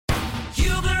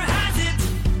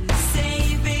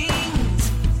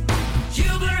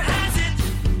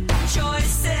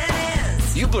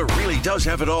does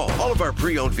have it all. All of our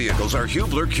pre-owned vehicles are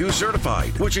Hubler Q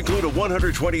certified, which include a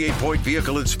 128-point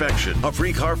vehicle inspection, a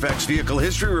free Carfax vehicle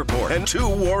history report, and 2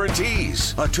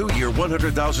 warranties. A 2-year,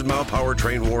 100,000-mile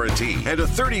powertrain warranty, and a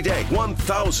 30-day,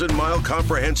 1,000-mile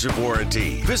comprehensive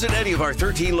warranty. Visit any of our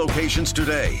 13 locations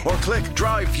today, or click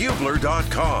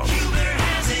drivehubler.com. Hubler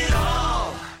has it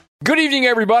all. Good evening,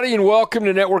 everybody, and welcome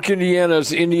to Network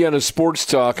Indiana's Indiana Sports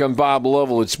Talk. I'm Bob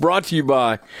Lovell. It's brought to you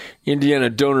by Indiana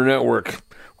Donor Network.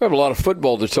 We have a lot of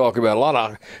football to talk about, a lot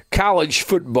of college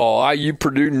football, IU,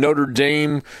 Purdue, Notre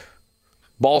Dame,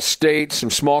 Ball State, some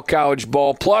small college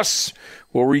ball. Plus,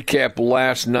 we'll recap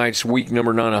last night's week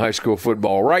number 9 of high school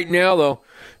football. Right now, though,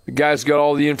 the guys got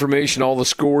all the information, all the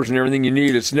scores, and everything you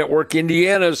need. It's Network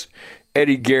Indiana's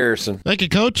Eddie Garrison. Thank you,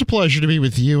 Coach. A pleasure to be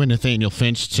with you and Nathaniel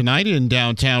Finch tonight in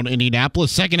downtown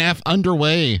Indianapolis. Second half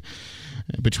underway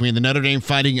between the Notre Dame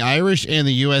Fighting Irish and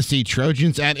the USC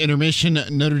Trojans. At intermission,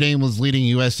 Notre Dame was leading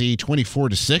USC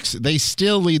 24-6. They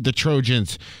still lead the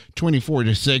Trojans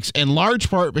 24-6, in large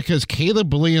part because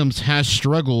Caleb Williams has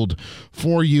struggled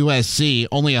for USC.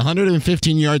 Only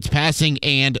 115 yards passing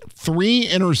and 3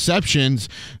 interceptions.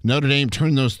 Notre Dame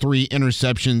turned those 3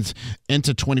 interceptions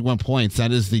into 21 points.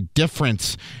 That is the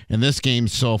difference in this game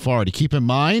so far. To keep in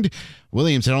mind,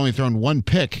 Williams had only thrown 1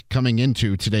 pick coming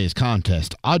into today's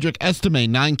contest. Audric Estime,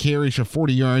 9 carries for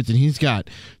 40 yards, and he's got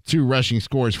 2 rushing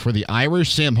scores for the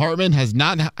Irish. Sam Hartman has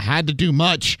not had to do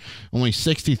much, only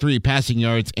 63 passing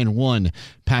yards and 1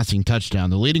 passing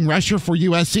touchdown. The leading rusher for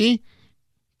USC,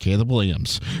 Caleb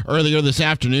Williams. Earlier this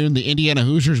afternoon, the Indiana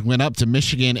Hoosiers went up to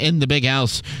Michigan in the Big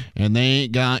House, and they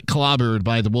got clobbered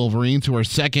by the Wolverines, who are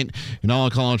second in all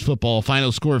of college football.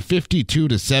 Final score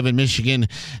 52-7. Michigan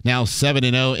now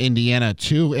 7-0. Indiana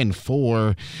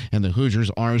 2-4, and the Hoosiers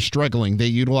are struggling. They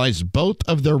utilized both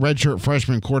of their redshirt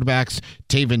freshman quarterbacks,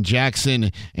 Taven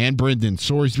Jackson and Brendan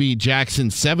Sorsby. Jackson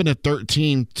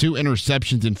 7-13, 2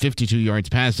 interceptions and 52 yards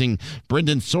passing.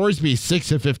 Brendan Sorsby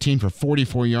 6-15 for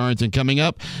 44 yards. And coming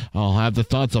up, I'll have the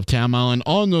thoughts of Tam Allen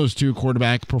on those 2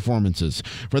 quarterback performances.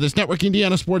 For this Network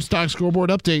Indiana Sports Talk scoreboard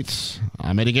updates,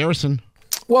 I'm Eddie Garrison.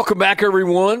 Welcome back,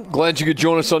 everyone. Glad you could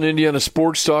join us on Indiana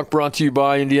Sports Talk, brought to you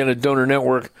by Indiana Donor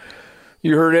Network.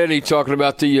 You heard Eddie talking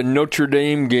about the Notre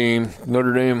Dame game.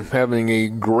 Notre Dame having a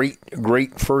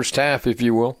great first half, if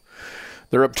you will.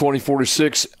 They're up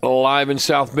 24-6, live in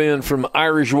South Bend from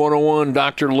Irish 101,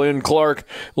 Dr. Lynn Clark.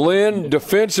 Lynn,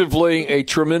 defensively, a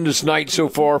tremendous night so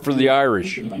far for the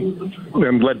Irish.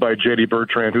 And led by J.D.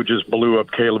 Bertrand, who just blew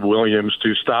up Caleb Williams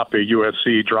to stop a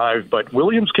USC drive. But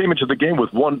Williams came into the game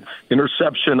with 1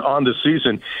 interception on the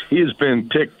season. He has been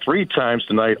picked 3 times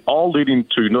tonight, all leading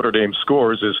to Notre Dame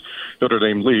scores as Notre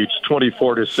Dame leads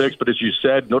 24-6. But as you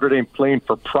said, Notre Dame playing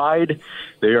for pride.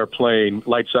 They are playing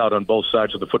lights out on both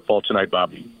sides of the football tonight, Bobby.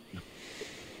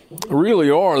 Really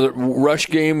are. The rush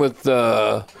game with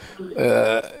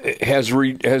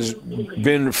has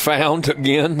been found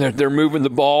again. They're moving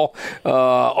the ball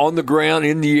on the ground,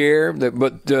 in the air.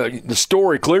 But the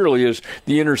story clearly is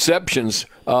the interceptions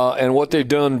and what they've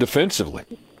done defensively.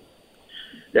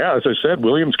 Yeah, as I said,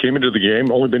 Williams came into the game,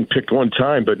 only been picked 1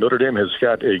 time, but Notre Dame has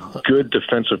got a good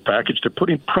defensive package. They're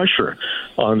putting pressure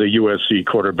on the USC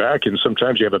quarterback, and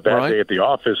sometimes you have a bad day at the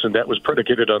office, and that was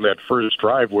predicated on that first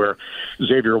drive where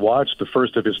Xavier Watts, the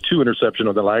first of his 2 interceptions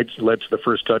on the night, led to the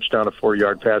first touchdown, a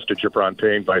 4-yard pass to Gibran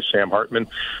Payne by Sam Hartman.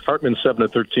 Hartman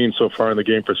 7-13 so far in the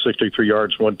game for 63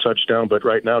 yards, 1 touchdown, but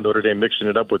right now Notre Dame mixing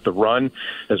it up with the run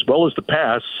as well as the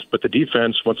pass, but the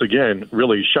defense, once again,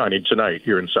 really shining tonight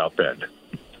here in South Bend.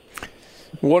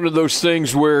 One of those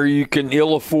things where you can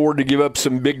ill afford to give up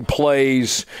some big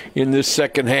plays in this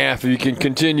second half. If you can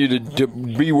continue to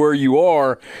be where you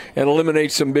are and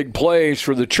eliminate some big plays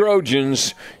for the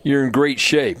Trojans, you're in great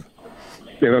shape.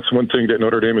 Yeah, that's one thing that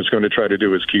Notre Dame is going to try to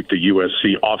do is keep the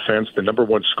USC offense, the number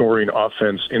 1 scoring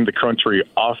offense in the country,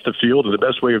 off the field. And the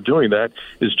best way of doing that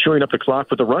is chewing up the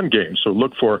clock with the run game. So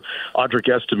look for Audric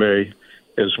Estime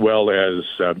as well as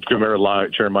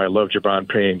Jeremiah Love, Gibran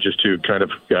Payne, just to kind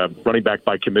of running back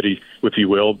by committee, if you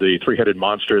will, the 3-headed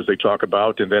monster as they talk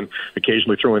about, and then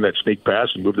occasionally throwing that sneak pass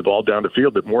and move the ball down the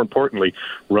field, but more importantly,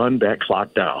 run that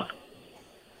clock down.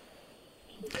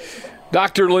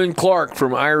 Dr. Lynn Clark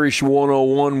from Irish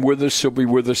 101 with us. He'll be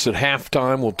with us at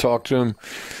halftime. We'll talk to him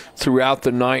throughout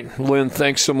the night. Lynn,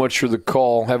 thanks so much for the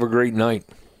call. Have a great night.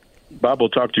 Bob, we'll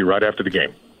talk to you right after the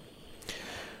game.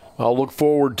 I'll look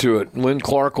forward to it. Lynn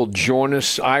Clark will join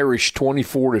us. Irish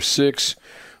 24-6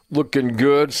 looking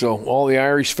good. So all the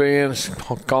Irish fans,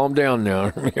 calm down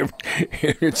now.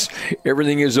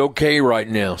 Everything is okay right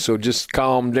now, so just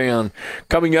calm down.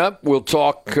 Coming up, we'll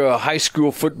talk high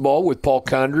school football with Paul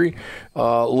Condry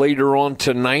later on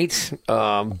tonight.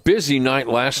 Busy night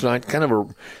last night, kind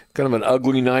of an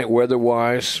ugly night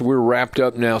weather-wise. We're wrapped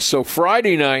up now. So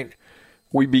Friday night,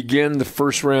 we begin the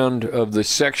first round of the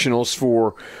sectionals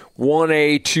for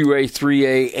 1A, 2A,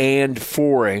 3A, and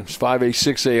 4A. 5A,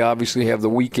 6A obviously have the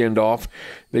weekend off.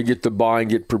 They get the bye and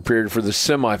get prepared for the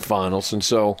semifinals. And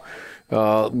so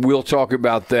we'll talk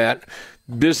about that.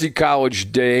 Busy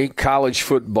college day, college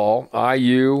football,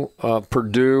 IU,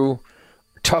 Purdue,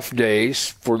 tough days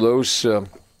for those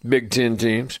Big Ten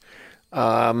teams.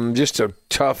 Just a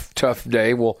tough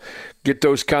day. We'll get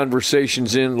those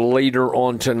conversations in later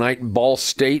on tonight. Ball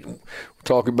State, we'll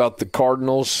talk about the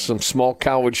Cardinals, some small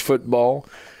college football.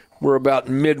 We're about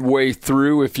midway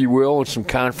through, if you will, and some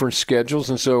conference schedules,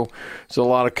 and so there's a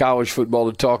lot of college football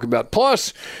to talk about.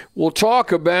 Plus, we'll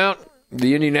talk about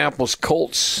the Indianapolis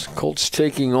Colts. Colts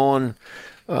taking on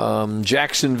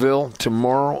Jacksonville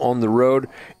tomorrow on the road.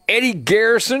 Eddie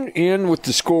Garrison in with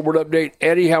the scoreboard update.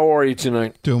 Eddie, how are you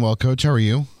tonight? Doing well, Coach. How are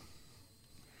you?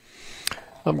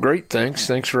 I'm great, thanks.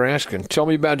 Thanks for asking. Tell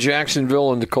me about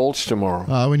Jacksonville and the Colts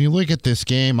tomorrow. When you look at this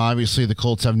game, obviously the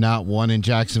Colts have not won in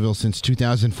Jacksonville since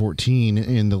 2014,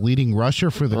 and the leading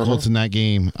rusher for the Colts in that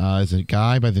game is a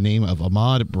guy by the name of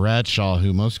Ahmad Bradshaw,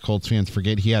 who most Colts fans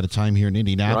forget he had a time here in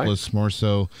Indianapolis, more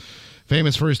so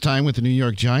famous for his time with the New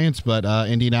York Giants, but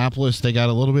Indianapolis, they got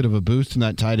a little bit of a boost in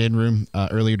that tight end room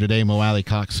earlier today. Mo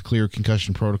Alley-Cox cleared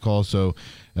concussion protocol, so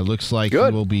it looks like he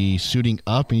will be suiting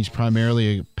up, and he's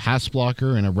primarily a pass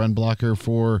blocker and a run blocker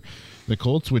for the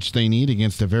Colts, which they need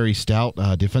against a very stout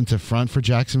defensive front for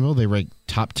Jacksonville. They rank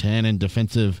top 10 in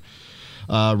defensive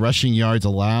rushing yards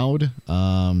allowed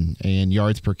and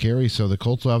yards per carry. So the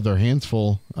Colts will have their hands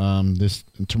full this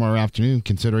tomorrow afternoon,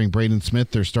 considering Braden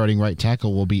Smith, their starting right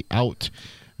tackle, will be out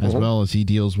as well as he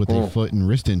deals with a foot and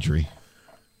wrist injury.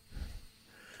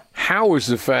 How is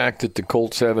the fact that the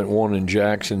Colts haven't won in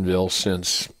Jacksonville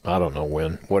since, I don't know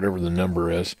when, whatever the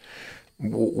number is,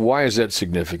 why is that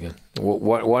significant?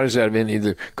 Why does that have any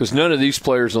either? Because none of these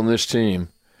players on this team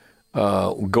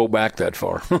go back that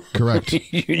far. Correct.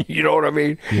 You know what I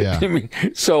mean? Yeah. I mean,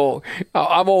 so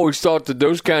I've always thought that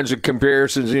those kinds of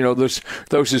comparisons,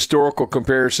 those historical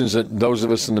comparisons that those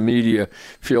of us in the media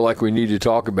feel like we need to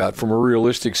talk about from a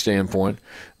realistic standpoint,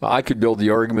 I could build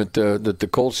the argument that the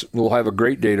Colts will have a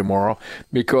great day tomorrow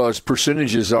because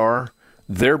percentages are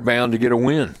they're bound to get a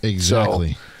win.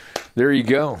 Exactly. So, there you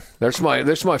go. That's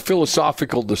my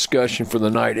philosophical discussion for the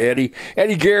night, Eddie.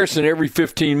 Eddie Garrison, every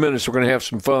 15 minutes, we're going to have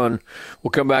some fun.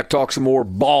 We'll come back, talk some more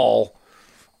ball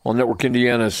on Network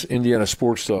Indiana's Indiana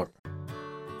Sports Talk.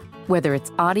 Whether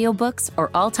it's audiobooks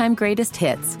or all-time greatest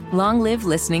hits, long live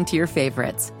listening to your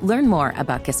favorites. Learn more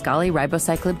about Kisqali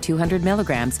Ribociclib 200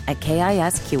 milligrams at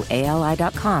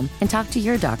KISQALI.com and talk to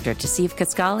your doctor to see if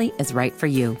Kisqali is right for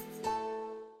you.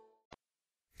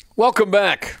 Welcome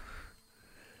back.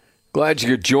 Glad you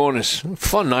could join us.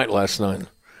 Fun night last night.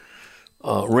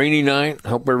 Rainy night.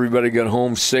 Hope everybody got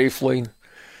home safely.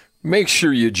 Make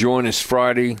sure you join us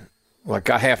Friday. Like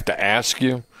I have to ask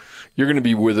you. You're going to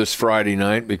be with us Friday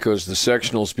night because the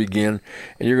sectionals begin.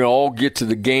 And you're going to all get to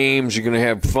the games. You're going to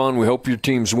have fun. We hope your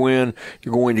teams win.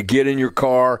 You're going to get in your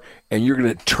car and you're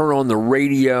going to turn on the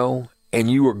radio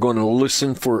and you are going to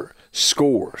listen for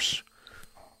scores.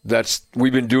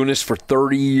 We've been doing this for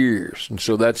 30 years, and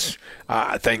so that's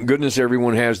thank goodness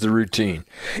everyone has the routine.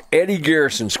 Eddie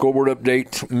Garrison, scoreboard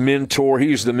update mentor.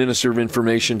 He's the Minister of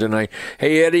Information tonight.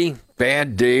 Hey, Eddie,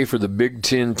 bad day for the Big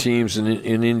Ten teams in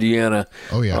Indiana.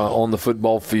 Oh, yeah. On the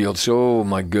football field. So, oh,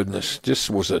 my goodness, this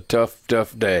was a tough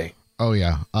day. Oh,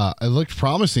 yeah. It looked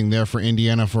promising there for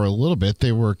Indiana for a little bit.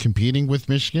 They were competing with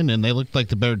Michigan, and they looked like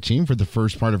the better team for the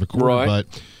first part of a quarter, right.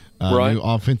 But new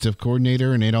offensive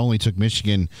coordinator, and it only took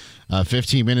Michigan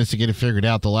 15 minutes to get it figured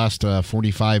out. The last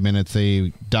 45 minutes,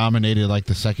 they dominated like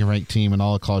the second-ranked team in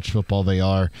all of college football they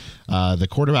are. The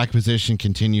quarterback position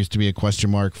continues to be a question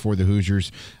mark for the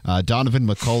Hoosiers. Donovan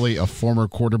McCulley, a former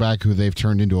quarterback who they've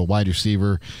turned into a wide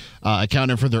receiver,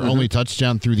 accounted for their only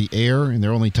touchdown through the air and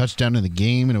their only touchdown in the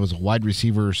game, and it was a wide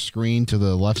receiver screen to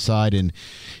the left side, and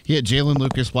he had Jalen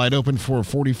Lucas wide open for a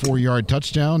 44-yard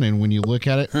touchdown, and when you look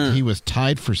at it, he was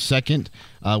tied for second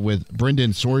with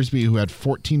Brendan Sorsby, who had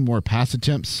 14 more pass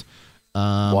attempts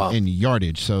in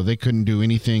yardage, so they couldn't do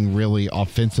anything really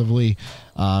offensively.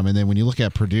 And then when you look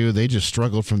at Purdue, they just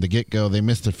struggled from the get-go. They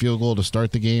missed a field goal to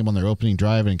start the game on their opening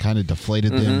drive and kind of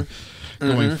deflated them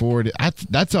going forward.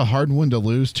 That's a hard one to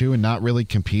lose to and not really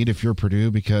compete if you're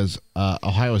Purdue, because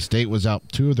Ohio State was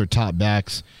out two of their top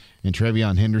backs and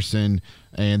Trevion Henderson,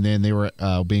 and then they were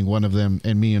being one of them,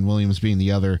 and Mian Williams being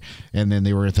the other, and then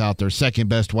they were without their second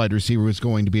best wide receiver, who's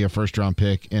going to be a first-round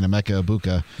pick in Emeka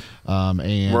Egbuka.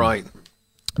 Right.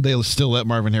 They still let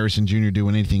Marvin Harrison Jr. do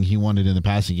anything he wanted in the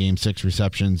passing game, 6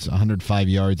 receptions, 105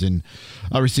 yards, and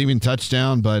a receiving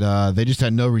touchdown, but they just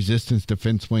had no resistance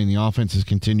defensively, and the offense has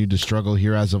continued to struggle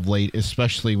here as of late,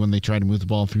 especially when they try to move the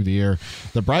ball through the air.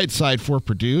 The bright side for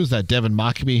Purdue is that Devin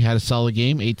Mockabee had a solid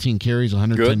game, 18 carries,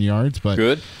 110 yards, but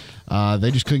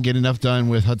they just couldn't get enough done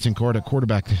with Hudson Card at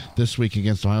quarterback this week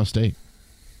against Ohio State.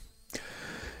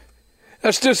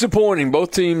 That's disappointing.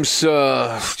 Both teams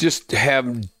just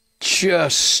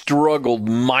struggled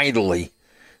mightily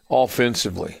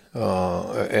offensively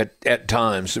at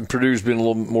times. And Purdue's been a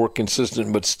little more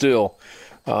consistent, but still,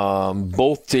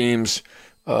 both teams,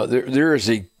 there is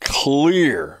a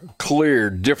clear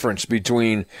difference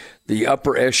between the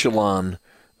upper echelon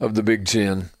of the Big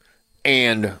Ten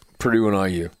and Purdue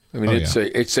and IU. I mean,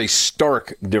 it's a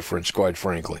stark difference, quite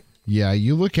frankly. Yeah,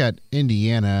 you look at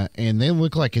Indiana, and they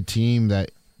look like a team that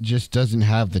just doesn't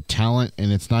have the talent,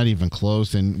 and it's not even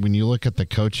close. And when you look at the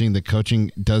coaching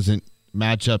doesn't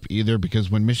match up either,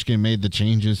 because when Michigan made the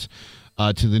changes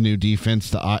to the new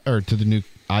defense, to the new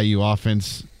IU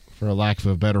offense, for a lack of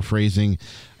a better phrasing,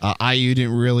 IU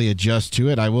didn't really adjust to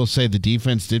it. I will say the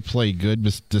defense did play good,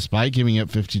 despite giving up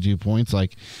 52 points.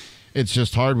 Like, it's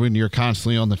just hard when you're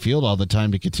constantly on the field all the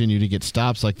time to continue to get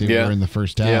stops like they were in the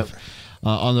first half.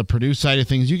 On the Purdue side of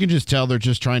things, you can just tell they're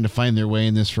just trying to find their way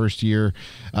in this first year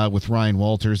with Ryan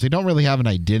Walters. They don't really have an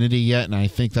identity yet, and I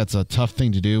think that's a tough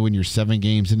thing to do when you're 7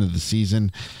 games into the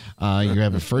season. You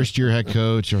have a first-year head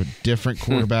coach, a different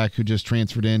quarterback who just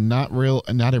transferred in. Not a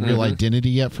real identity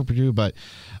yet for Purdue, but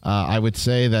I would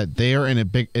say that they are in a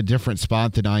different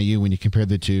spot than IU when you compare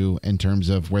the two in terms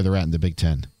of where they're at in the Big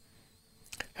Ten.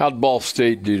 How'd Ball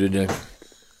State do today?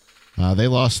 They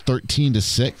lost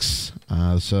 13-6.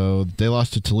 So they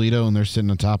lost to Toledo, and they're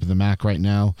sitting on top of the MAC right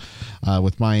now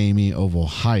with Miami of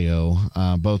Ohio.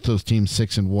 Both those teams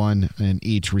 6-1 in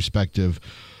each respective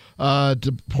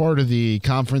part of the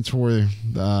conference for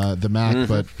the MAC.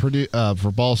 But Purdue,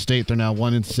 for Ball State, they're now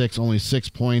 1-6, only 6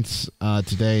 points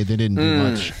today. They didn't do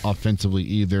much offensively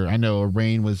either. I know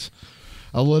rain was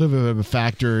a little bit of a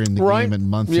factor in the game in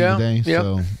Muncie today.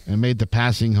 So it made the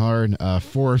passing hard.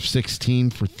 4 of 16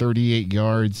 for 38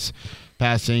 yards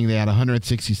passing. They had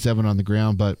 167 on the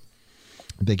ground, but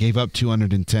they gave up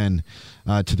 210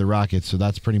 to the Rockets. So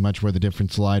that's pretty much where the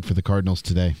difference lied for the Cardinals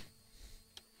today.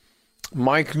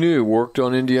 Mike New worked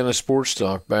on Indiana Sports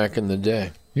Talk back in the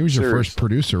day. He was your first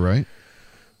producer, right?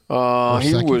 He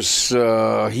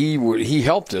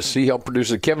helped us. He helped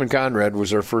produce it. Kevin Conrad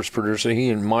was our first producer. He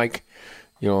and Mike.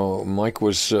 Mike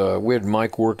was, we had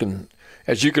Mike working,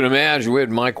 as you can imagine, we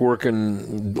had Mike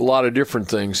working a lot of different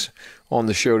things on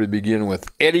the show to begin with.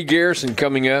 Eddie Garrison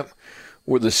coming up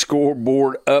with a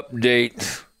scoreboard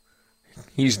update.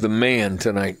 He's the man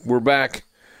tonight. We're back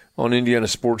on Indiana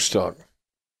Sports Talk.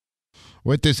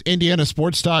 With this Indiana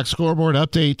Sports Talk scoreboard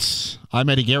updates, I'm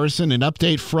Eddie Garrison. An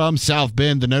update from South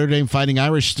Bend. The Notre Dame Fighting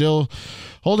Irish still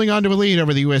holding on to a lead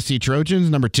over the USC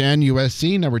Trojans. Number 10,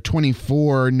 USC. Number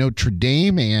 24, Notre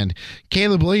Dame. And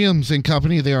Caleb Williams and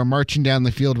company, they are marching down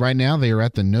the field right now. They are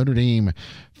at the Notre Dame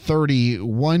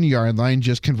 31-yard line,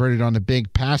 just converted on a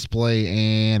big pass play,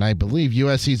 and I believe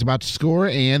USC is about to score,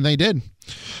 and they did.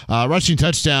 Rushing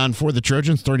touchdown for the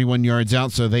Trojans, 31 yards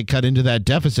out, so they cut into that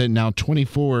deficit, now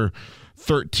 24-13.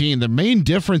 The main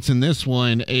difference in this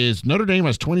one is Notre Dame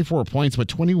has 24 points, but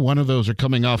 21 of those are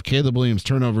coming off Caleb Williams'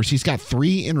 turnovers. He's got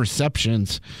 3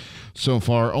 interceptions so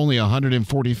far, only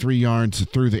 143 yards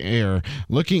through the air.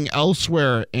 Looking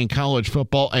elsewhere in college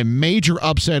football, a major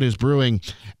upset is brewing.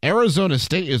 Arizona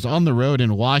State is on the road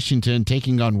in Washington,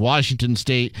 taking on Washington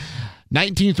State.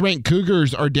 19th-ranked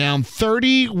Cougars are down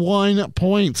 31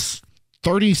 points,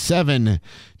 37-6.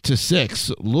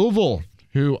 Louisville,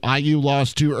 who IU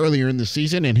lost to earlier in the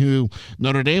season and who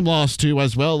Notre Dame lost to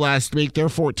as well last week. They're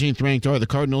 14th ranked are the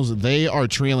Cardinals. They are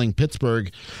trailing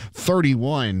Pittsburgh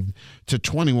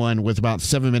 31-21 with about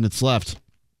 7 minutes left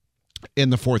in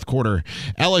the fourth quarter.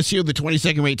 LSU, the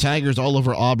 22nd-ranked Tigers, all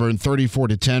over Auburn,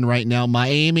 34-10 right now.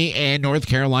 Miami and North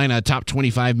Carolina, top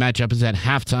 25 matchup is at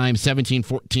halftime.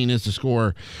 17-14 is the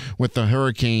score with the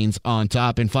Hurricanes on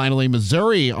top. And finally,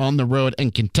 Missouri on the road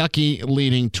and Kentucky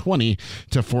leading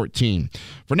 20-14.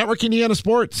 For Network Indiana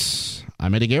Sports,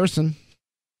 I'm Eddie Garrison.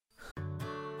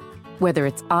 Whether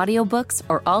it's audiobooks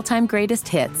or all-time greatest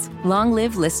hits, long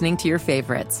live listening to your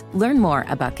favorites. Learn more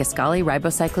about Kisqali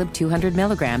Ribociclib 200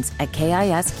 milligrams at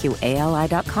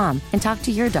KISQALI.com and talk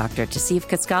to your doctor to see if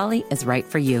Kisqali is right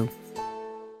for you.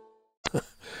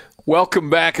 Welcome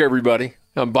back, everybody.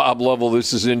 I'm Bob Lovell.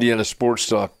 This is Indiana Sports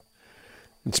Talk.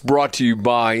 It's brought to you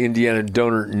by Indiana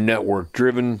Donor Network.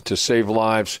 Driven to Save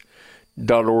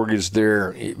Lives.org is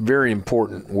their very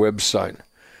important website.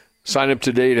 Sign up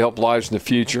today to help lives in the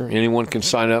future. Anyone can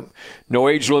sign up. No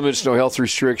age limits, no health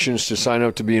restrictions to sign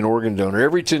up to be an organ donor.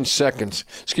 Every 10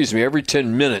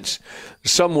 minutes,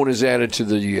 someone is added to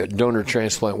the donor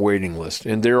transplant waiting list.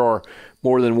 And there are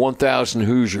more than 1,000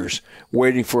 Hoosiers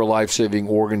waiting for a life-saving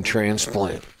organ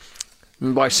transplant.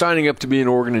 And by signing up to be an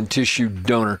organ and tissue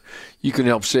donor, you can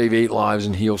help save 8 lives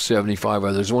and heal 75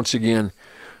 others. Once again,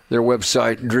 their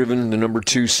website,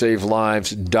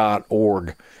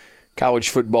 savelives.org. College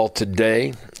football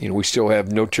today. We still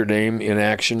have Notre Dame in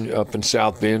action up in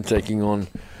South Bend taking on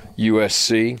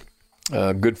USC.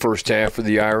 Good first half for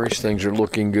the Irish. Things are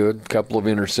looking good. Couple of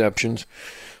interceptions,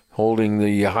 holding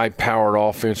the high-powered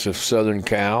offense of Southern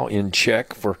Cal in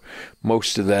check for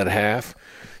most of that half.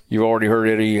 You've already heard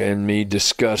Eddie and me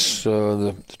discuss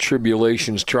the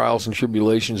trials and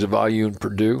tribulations of IU and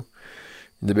Purdue.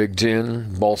 The Big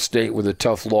Ten, Ball State with a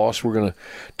tough loss. We're going to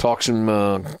talk some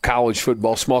college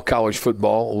football, small college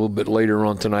football, a little bit later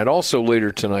on tonight. Also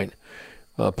later tonight,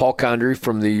 Paul Condry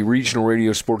from the Regional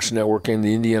Radio Sports Network and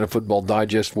the Indiana Football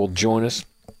Digest will join us,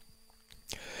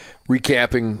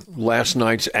 recapping last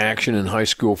night's action in high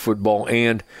school football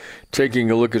and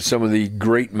taking a look at some of the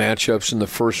great matchups in the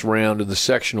first round of the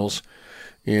sectionals.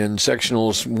 In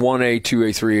sectionals 1A, 2A,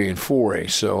 3A, and 4A.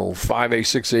 So 5A,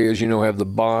 6A, as you know, have the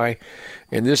bye.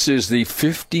 And this is the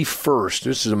 51st,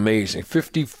 this is amazing,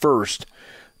 51st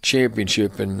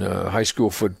championship in high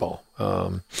school football.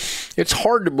 It's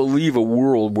hard to believe a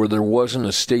world where there wasn't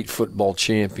a state football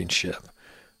championship.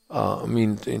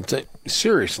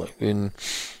 Seriously. When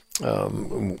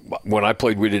I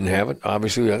played, we didn't have it.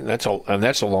 Obviously, that's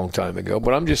a long time ago.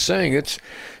 But I'm just saying it's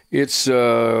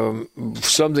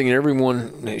something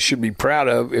everyone should be proud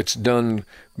of. It's done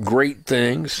great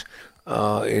things.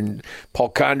 And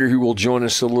Paul Condry, who will join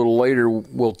us a little later,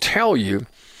 will tell you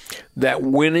that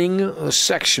winning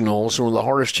sectionals is one of the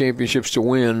hardest championships to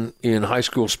win in high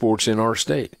school sports in our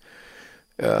state.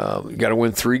 You got to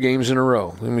win 3 games in a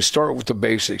row. Let me start with the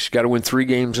basics. You got to win 3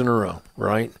 games in a row,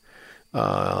 right?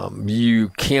 You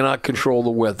cannot control the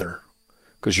weather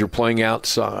because you're playing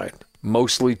outside.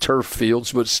 Mostly turf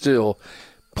fields, but still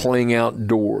playing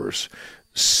outdoors.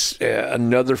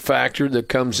 Another factor that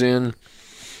comes in,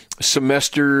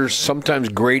 semesters, sometimes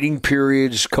grading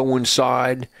periods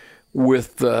coincide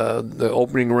with the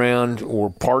opening round or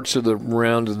parts of the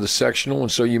round of the sectional,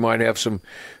 and so you might have some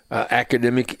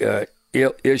academic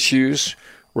issues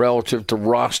relative to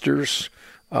rosters.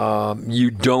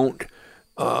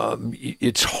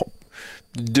 It's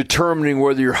determining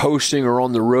whether you're hosting or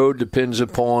on the road depends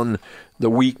upon the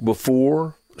week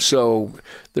before. So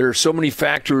there are so many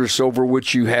factors over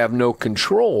which you have no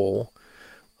control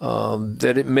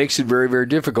that it makes it very, very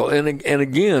difficult. And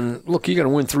again, look, you got to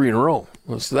win 3 in a row.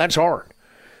 So that's hard.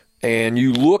 And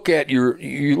you look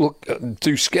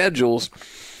through schedules.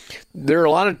 There are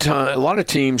a lot of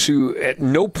teams who at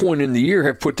no point in the year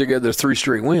have put together 3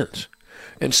 straight wins,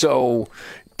 and so.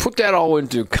 Put that all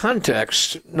into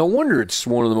context, no wonder it's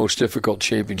one of the most difficult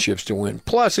championships to win.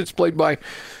 Plus, it's played by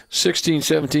 16,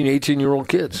 17, 18-year-old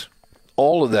kids.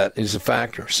 All of that is a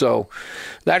factor. So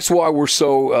that's why we're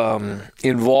so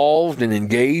involved and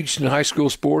engaged in high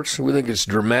school sports. We think it's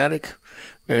dramatic.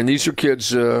 And these are kids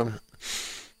who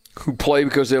play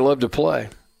because they love to play.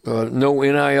 No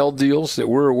NIL deals that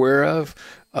we're aware of.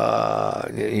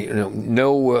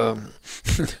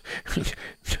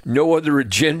 No other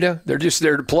agenda. They're just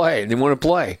there to play. They want to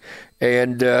play.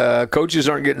 And coaches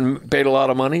aren't getting paid a lot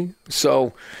of money.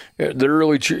 So there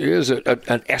really is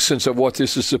an essence of what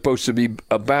this is supposed to be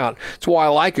about. That's why I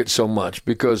like it so much,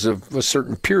 because of a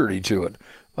certain purity to it.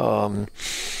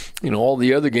 All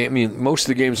the other games, most of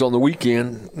the games on the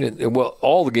weekend,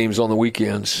 all the games on the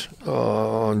weekends,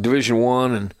 on Division I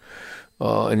and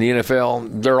in the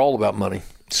NFL, they're all about money.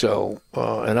 So,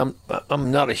 and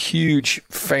I'm not a huge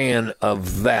fan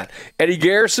of that. Eddie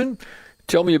Garrison,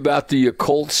 Tell me about the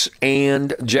Colts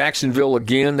and Jacksonville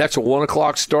again. That's a 1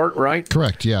 o'clock start, right?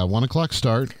 Correct. Yeah, 1 o'clock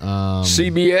start.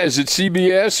 CBS? Is it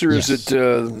CBS or yes. is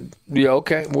it? Yeah.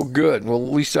 Okay. Well, good. Well,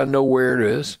 at least I know where it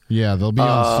is. Yeah, they'll be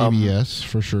on CBS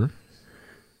for sure.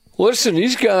 Listen,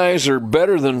 these guys are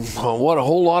better than what a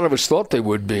whole lot of us thought they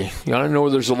would be. I know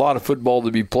there's a lot of football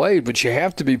to be played, but you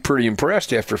have to be pretty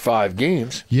impressed after 5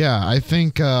 games. Yeah, I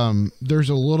think there's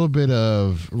a little bit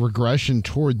of regression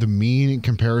toward the mean in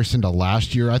comparison to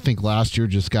last year. I think last year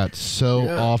just got so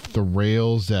off the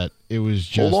rails that it was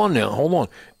just... Hold on.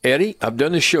 Eddie, I've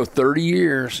done this show 30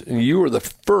 years, and you were the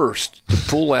first to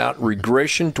pull out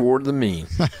regression toward the mean.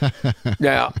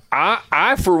 Now,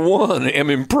 I for one,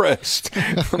 am impressed.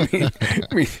 I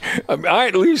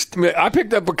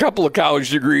picked up a couple of college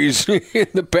degrees in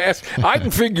the past. I can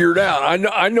figure it out.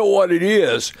 I know what it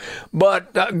is.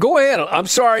 But go ahead. I'm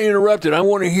sorry I interrupted. I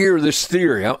want to hear this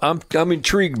theory. I'm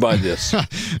intrigued by this.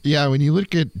 Yeah, when you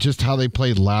look at just how they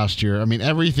played last year, I mean,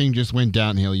 everything just went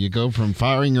downhill. You go from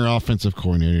firing your offensive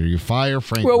coordinator, you fire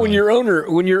Frank. Well, when your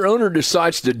owner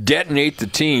decides to detonate the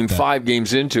team 5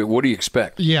 games into it, what do you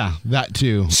expect? Yeah, that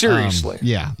too. Seriously.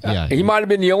 Yeah. He might have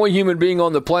been the only human being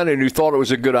on the planet who thought it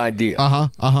was a good idea.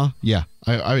 Yeah.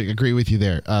 I agree with you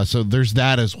there. So there's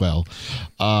that as well.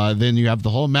 Then you have the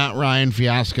whole Matt Ryan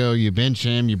fiasco. You bench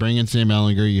him. You bring in Sam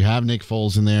Ehlinger. You have Nick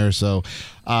Foles in there. So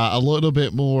a little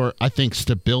bit more, I think,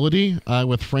 stability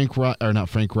with Shane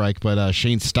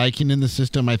Steichen in the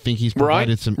system. I think he's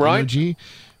provided some energy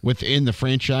within the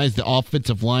franchise. The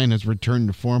offensive line has returned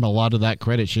to form. A lot of that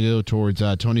credit should go towards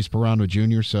Tony Sperano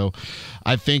Jr. So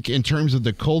I think in terms of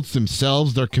the Colts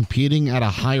themselves, they're competing at a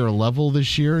higher level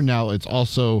this year. Now, it's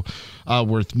also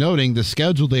worth noting the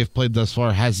schedule they've played thus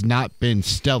far has not been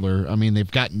stellar. I mean,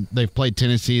 they've played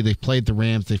Tennessee, they've played the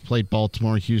Rams, they've played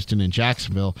Baltimore, Houston, and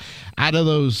Jacksonville. Out of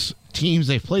those teams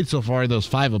they've played so far, those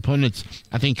 5 opponents,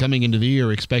 I think coming into the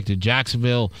year expected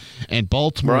Jacksonville and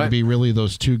Baltimore to be really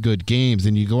those 2 good games.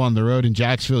 And you go on the road in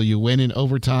Jacksonville, you win in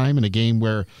overtime in a game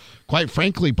where, quite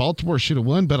frankly, Baltimore should have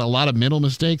won, but a lot of mental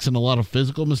mistakes and a lot of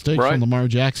physical mistakes from Lamar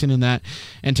Jackson and that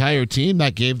entire team.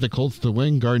 That gave the Colts the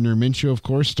win. Gardner Minshew, of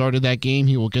course, started that game.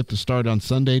 He will get the start on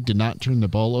Sunday, did not turn the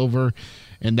ball over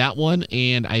in that one.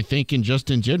 And I think in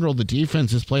general, the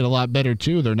defense has played a lot better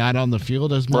too. They're not on the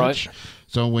field as much.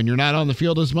 So when you're not on the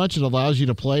field as much, it allows you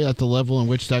to play at the level in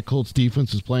which that Colts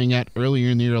defense was playing at earlier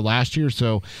in the year last year.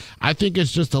 So I think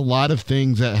it's just a lot of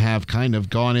things that have kind of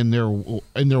gone in their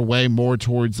way more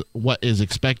towards what is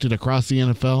expected across the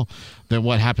NFL than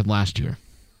what happened last year.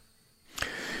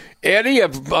 Eddie,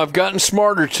 I've gotten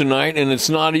smarter tonight, and it's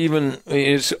not even.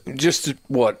 It's just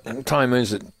what time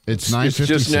is it? It's 9:56. It's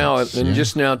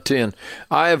just now 10.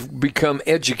 I have become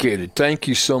educated. Thank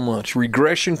you so much.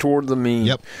 Regression toward the mean.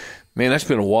 Yep. Man, that's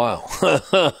been a while.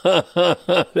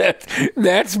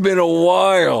 That's been a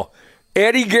while.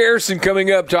 Eddie Garrison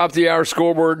coming up, top of the hour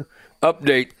scoreboard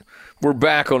update. We're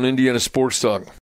back on Indiana Sports Talk.